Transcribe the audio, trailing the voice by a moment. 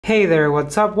Hey there,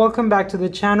 what's up? Welcome back to the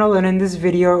channel, and in this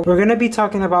video we're going to be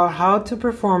talking about how to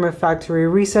perform a factory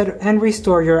reset and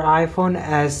restore your iPhone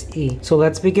SE. So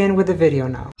let's begin with the video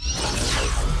now.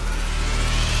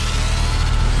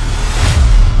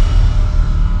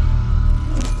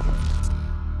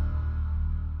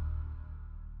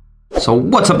 So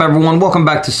what's up everyone, welcome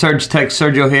back to Serg-Tech,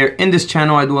 Sergio here. In this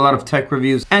channel I do a lot of tech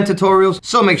reviews and tutorials,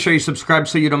 so make sure you subscribe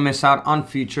so you don't miss out on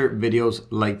future videos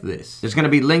like this. There's going to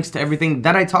be links to everything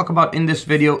that I talk about in this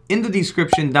video in the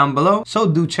description down below, so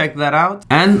do check that out,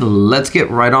 and let's get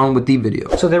right on with the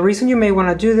video. So the reason you may want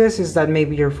to do this is that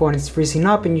maybe your phone is freezing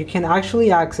up and you can't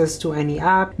actually access to any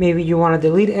app. Maybe you want to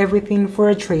delete everything for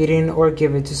a trade-in or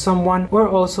give it to someone, or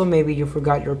also maybe you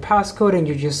forgot your passcode and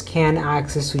you just can't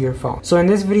access to your phone. So in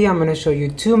this video I'm going to show you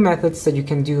two methods that you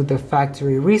can do the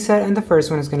factory reset, and the first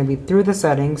one is going to be through the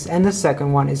settings, and the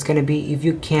second one is going to be if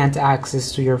you can't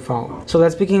access to your phone. So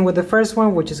let's begin with the first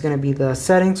one, which is going to be the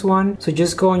settings one. So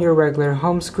just go on your regular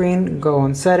home screen, go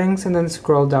on settings, and then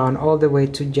scroll down all the way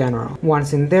to general.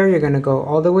 Once in there, you're going to go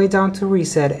all the way down to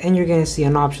reset, and you're going to see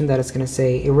an option that is going to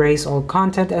say erase all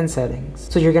content and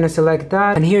settings. So you're going to select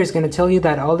that, and here it's going to tell you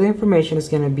that all the information is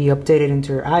going to be updated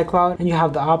into your iCloud, and you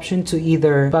have the option to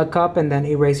either back up and then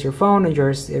erase your phone, and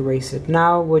just erase it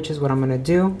now, which is what I'm gonna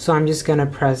do. So I'm just gonna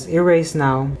press erase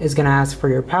now. It's gonna ask for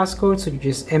your passcode, so you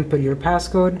just input your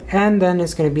passcode, and then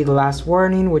it's gonna be the last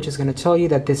warning, which is gonna tell you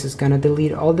that this is gonna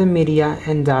delete all the media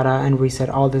and data and reset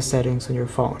all the settings on your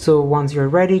phone. So once you're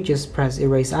ready, just press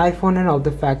erase iPhone and all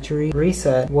the factory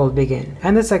reset will begin.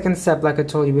 And the second step, like I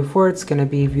told you before, it's gonna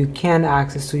be if you can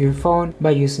access to your phone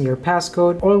by using your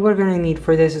passcode. All we're gonna need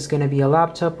for this is gonna be a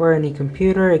laptop or any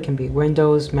computer. It can be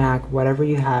Windows, Mac, whatever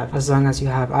you have, as long as you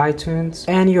have iTunes.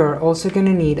 And you're also going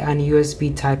to need an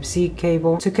USB Type-C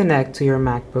cable to connect to your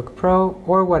MacBook Pro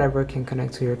or whatever can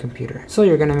connect to your computer. So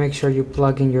you're going to make sure you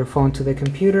plug in your phone to the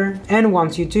computer, and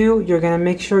once you do, you're going to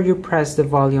make sure you press the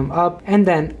volume up, and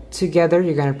then together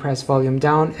you're going to press volume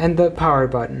down and the power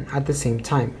button at the same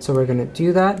time. So we're going to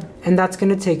do that, and that's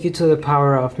going to take you to the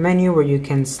power off menu where you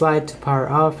can slide to power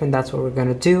off, and that's what we're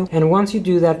going to do. And once you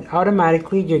do that,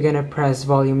 automatically you're going to press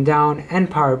volume down and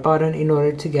power button in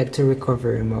order to get to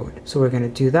recovery mode. So we're going to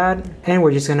do that, and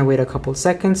we're just going to wait a couple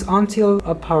seconds until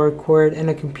a power cord and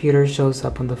a computer shows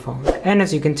up on the phone. And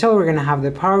as you can tell, we're going to have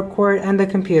the power cord and the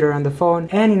computer on the phone,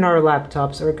 and in our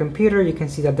laptops or computer you can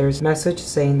see that there's a message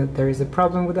saying that there is a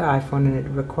problem with the iPhone and it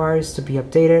requires to be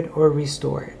updated or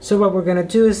restored. So what we're going to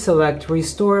do is select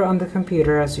restore on the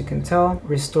computer, as you can tell,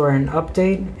 restore and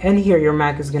update, and here your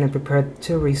Mac is going to prepare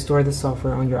to restore the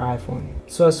software on your iPhone.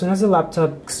 So as soon as the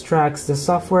laptop extracts the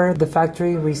software, the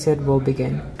factory reset will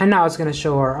begin. And now it's going to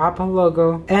show our Apple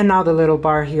logo, and now the little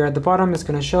bar here at the bottom is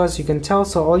going to show, as you can tell.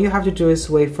 So all you have to do is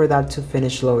wait for that to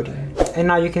finish loading. And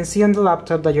now you can see on the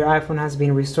laptop that your iPhone has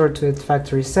been restored to its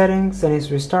factory settings and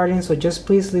is restarting, so just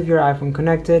please leave your iPhone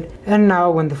connected. And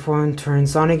now when the phone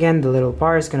turns on again, the little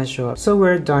bar is going to show up. So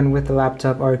we're done with the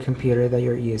laptop or computer that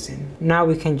you're using. Now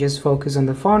we can just focus on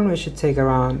the phone, which should take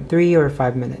around 3 or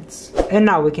 5 minutes. And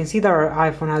now we can see that our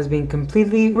iPhone has been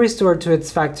completely restored to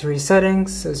its factory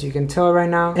settings, as you can tell right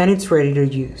now, and it's ready to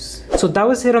use. So that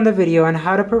was it on the video on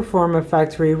how to perform a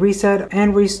factory reset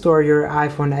and restore your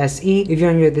iPhone SE. If you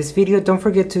enjoyed this video, don't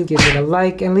forget to give it a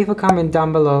like and leave a comment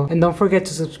down below, and don't forget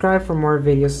to subscribe for more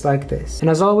videos like this. And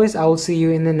as always, I will see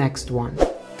you in the next one.